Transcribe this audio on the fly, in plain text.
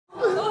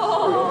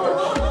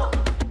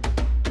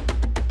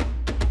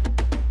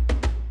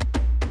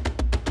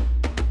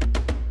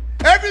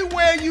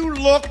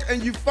look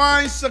and you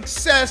find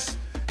success,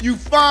 you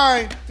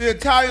find the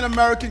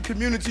Italian-American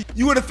community.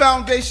 You are the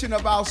foundation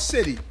of our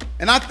city.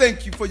 And I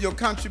thank you for your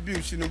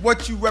contribution and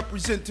what you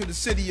represent to the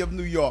city of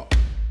New York.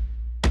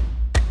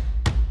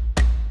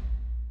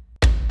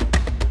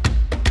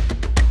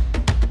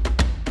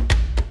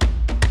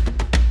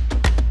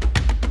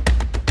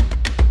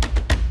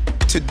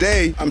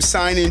 Today, I'm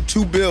signing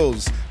 2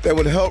 bills that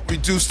would help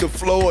reduce the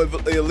flow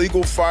of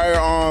illegal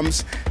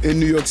firearms in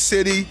New York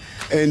City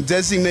and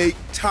designate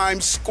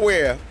Times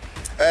Square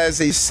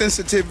as a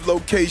sensitive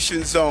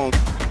location zone.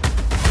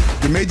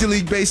 The Major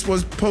League Baseball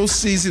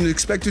postseason is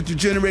expected to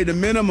generate a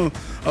minimum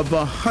of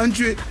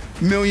 $100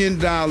 million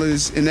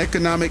in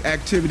economic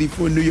activity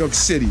for New York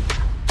City.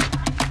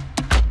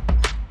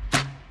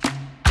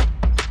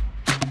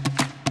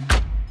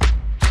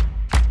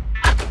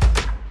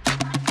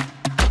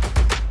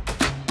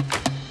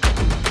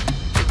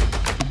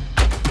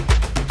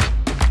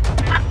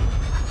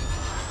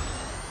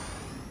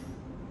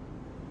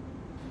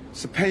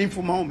 It's a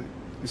painful moment,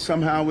 and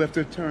somehow we have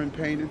to turn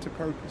pain into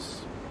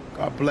purpose.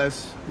 God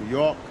bless New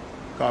York.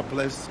 God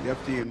bless the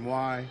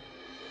FDNY.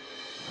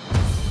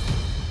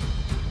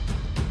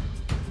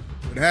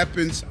 What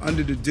happens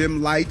under the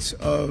dim lights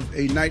of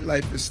a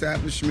nightlife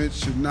establishment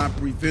should not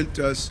prevent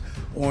us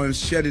on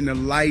shedding a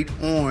light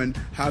on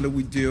how do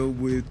we deal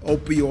with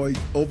opioid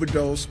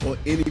overdose or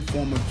any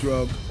form of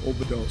drug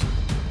overdose.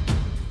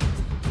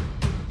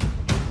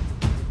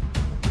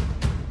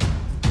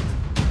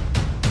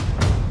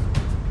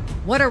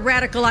 What a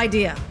radical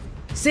idea.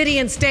 City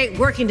and state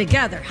working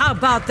together. How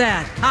about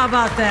that? How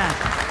about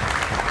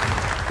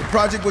that? The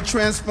project will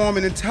transform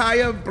an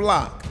entire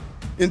block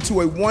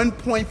into a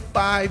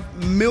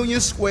 1.5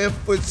 million square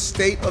foot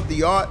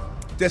state-of-the-art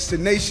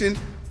destination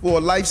for a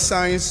life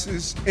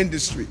sciences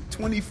industry.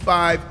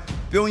 $25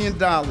 billion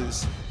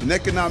in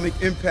economic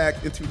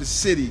impact into the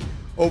city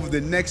over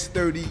the next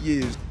 30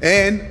 years.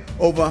 And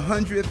over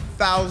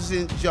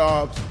 100,000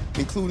 jobs,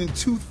 including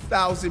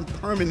 2,000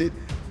 permanent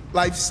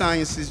life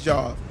sciences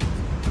job.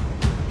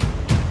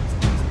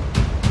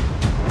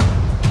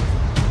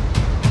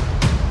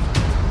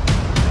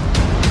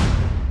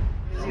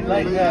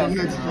 Like that.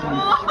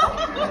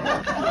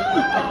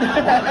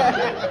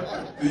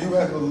 Do you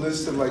have a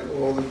list of like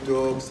all the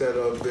dogs that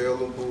are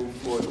available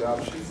for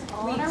adoption?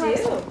 We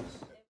do.